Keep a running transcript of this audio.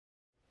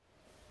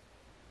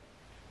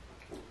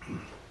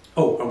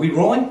Oh, are we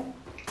rolling?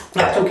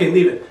 That's okay,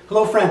 leave it.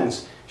 Hello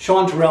friends,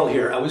 Shaun Tirrell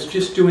here. I was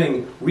just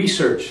doing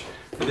research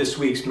for this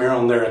week's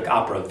Maryland Lyric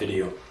Opera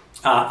video.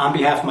 On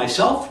behalf of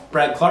myself,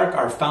 Brad Clark,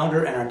 our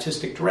founder and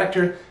artistic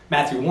director,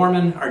 Matthew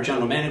Warman, our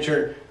general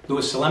manager,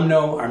 Louis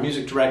Salemno, our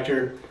music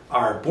director,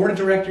 our board of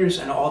directors,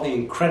 and all the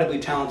incredibly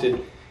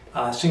talented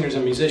singers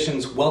and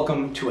musicians,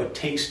 welcome to a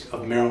taste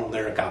of Maryland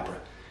Lyric Opera.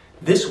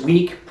 This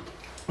week,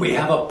 we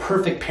have a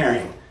perfect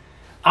pairing.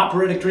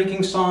 Operatic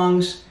drinking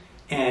songs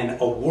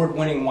and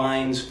award-winning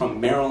wines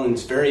from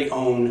Maryland's very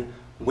own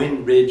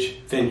Windridge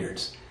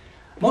Vineyards.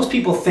 Most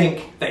people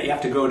think that you have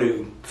to go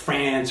to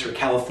France or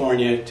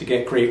California to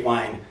get great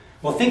wine.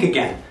 Well, think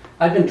again.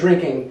 I've been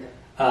drinking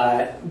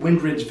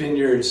Windridge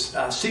Vineyards'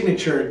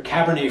 signature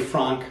Cabernet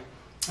Franc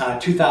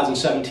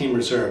 2017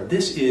 Reserve.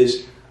 This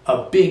is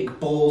a big,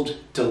 bold,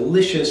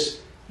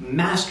 delicious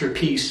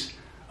masterpiece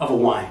of a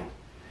wine.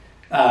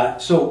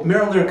 So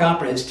Maryland Lyric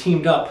Opera has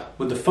teamed up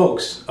with the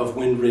folks of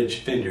Windridge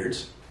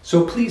Vineyards.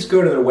 So please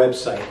go to their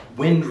website,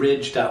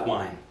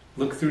 windridge.wine.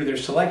 Look through their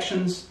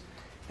selections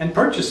and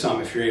purchase some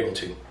if you're able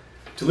to.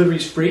 Delivery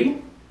is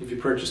free if you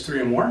purchase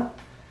 3 or more.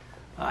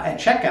 At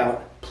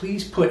checkout,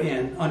 please put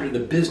in under the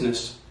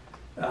business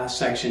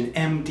section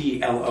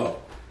MDLO,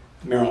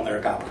 Maryland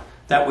Lyric Opera.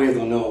 That way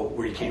they'll know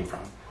where you came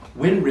from.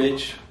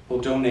 Windridge will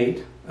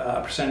donate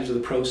a percentage of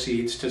the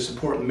proceeds to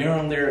support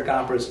Maryland Lyric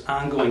Opera's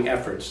ongoing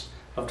efforts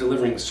of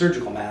delivering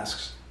surgical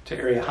masks to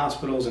area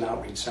hospitals and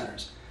outreach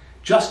centers.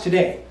 Just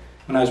today,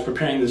 when I was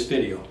preparing this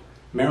video,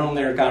 Maryland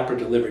Lyric Opera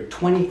delivered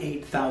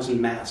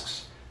 28,000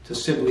 masks to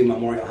Sibley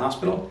Memorial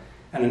Hospital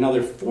and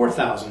another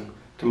 4,000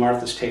 to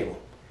Martha's Table.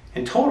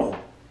 In total,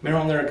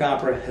 Maryland Lyric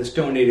Opera has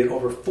donated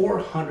over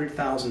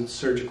 400,000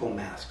 surgical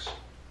masks.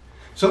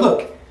 So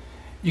look,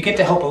 you get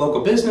to help a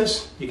local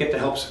business, you get to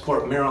help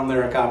support Maryland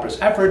Lyric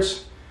Opera's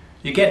efforts,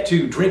 you get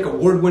to drink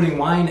award-winning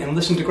wine and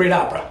listen to great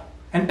opera.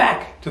 And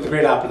back to the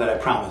great opera that I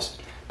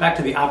promised, back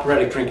to the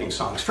operatic drinking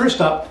songs.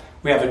 First up,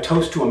 we have A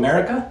Toast to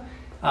America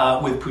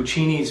with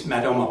Puccini's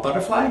Madama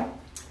Butterfly.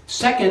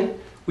 Second,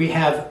 we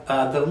have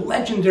the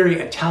legendary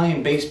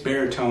Italian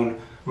bass-baritone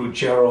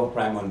Ruggero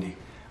Raimondi,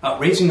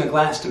 raising a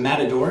glass to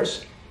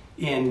matadors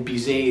in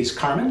Bizet's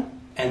Carmen,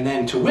 and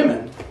then to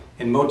women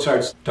in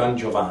Mozart's Don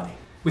Giovanni.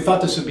 We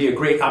thought this would be a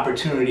great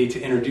opportunity to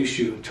introduce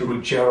you to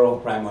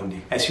Ruggero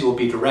Raimondi, as he will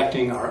be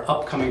directing our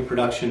upcoming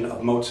production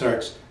of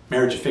Mozart's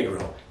Marriage of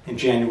Figaro in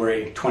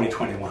January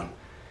 2021.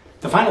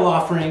 The final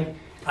offering,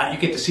 you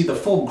get to see the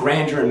full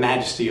grandeur and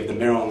majesty of the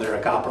Maryland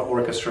Lyric Opera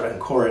Orchestra and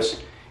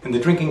Chorus in the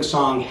drinking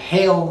song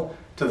Hail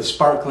to the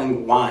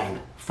Sparkling Wine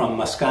from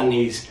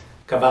Mascagni's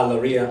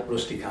Cavalleria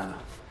Rusticana.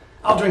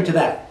 I'll drink to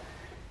that.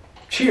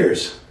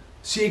 Cheers.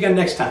 See you again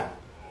next time.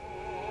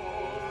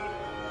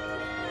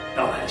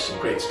 Oh, that's some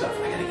great stuff.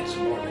 I gotta get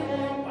some more of it.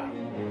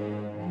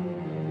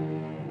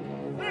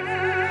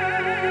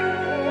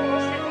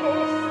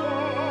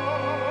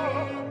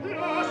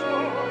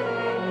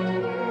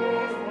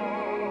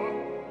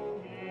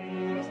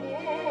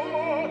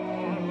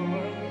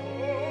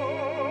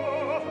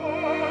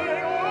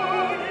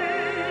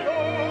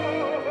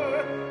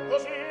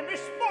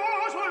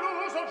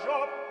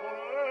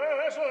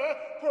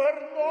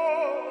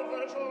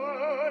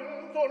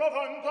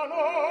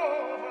 Wow.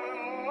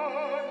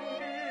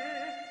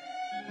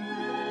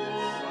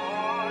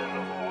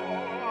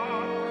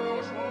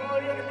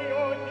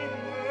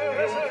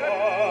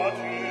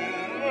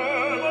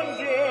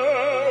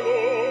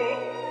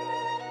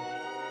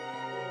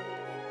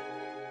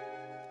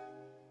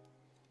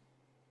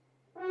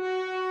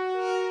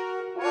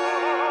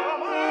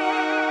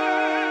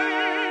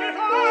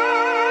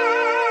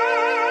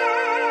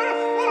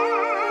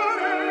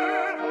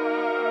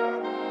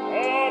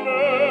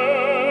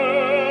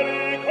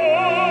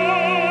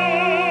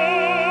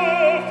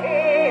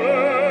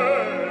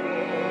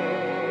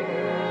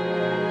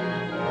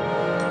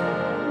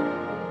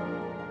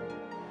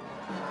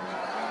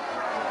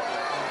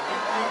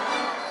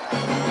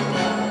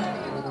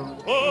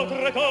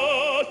 Votre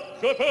Toast,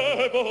 je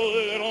peux vous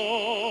le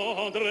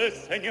rendre,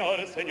 Seigneur,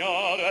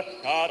 Seigneur,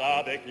 car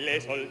avec les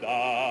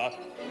soldats,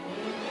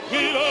 il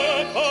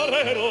est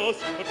toreros,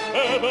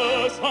 je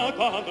veux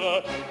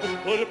s'entendre,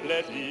 pour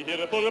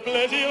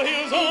plaisir,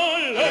 ils ont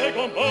les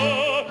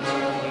combats.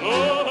 Le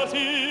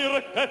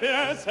cirque est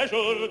plein, c'est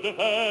jour de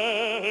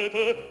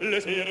fête, le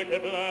cirque est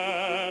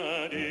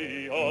plein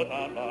du haut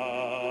en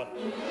bas.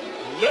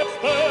 Les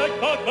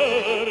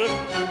spectateurs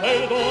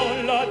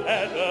perdent la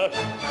tête,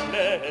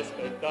 les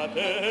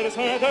spectateurs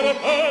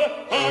s'interpellent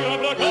en grand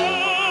placard.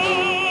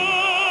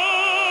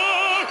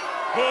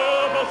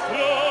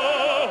 Catastrophe,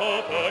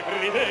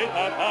 criez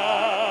ta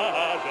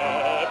cage,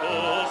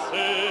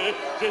 poussez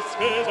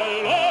jusqu'à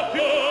la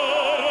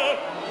pure.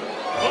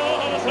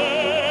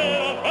 C'est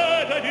la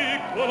fête du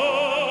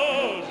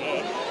cloche,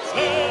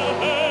 c'est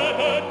la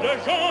fête de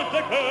gens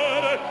de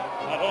cœur.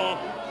 Allons,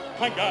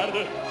 en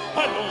garde,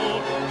 allons,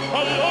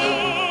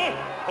 allons,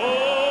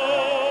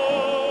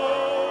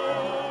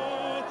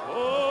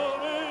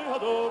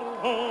 toreador,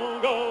 en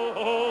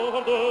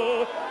garde,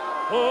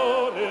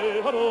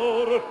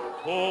 toreador,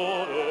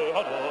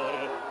 toreador,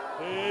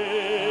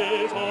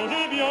 Et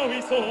songe bien, oui,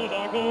 songe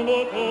un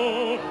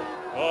combattant,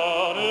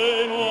 car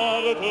les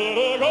noirs te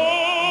regardent,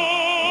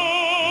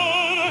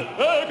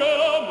 et que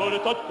l'amour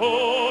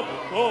t'attend,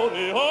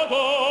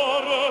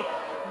 toréador,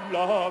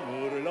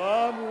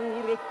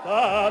 l'amour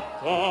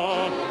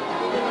t'attend.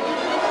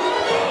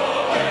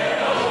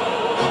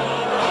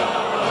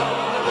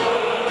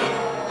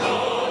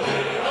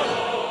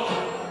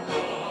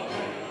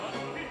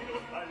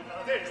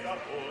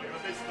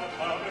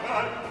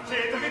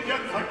 Siete in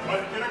piazza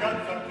qualche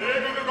ragazza,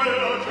 dico che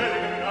quella c'è di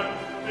camminare,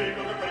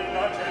 dico che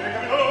quella c'è di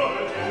camminare.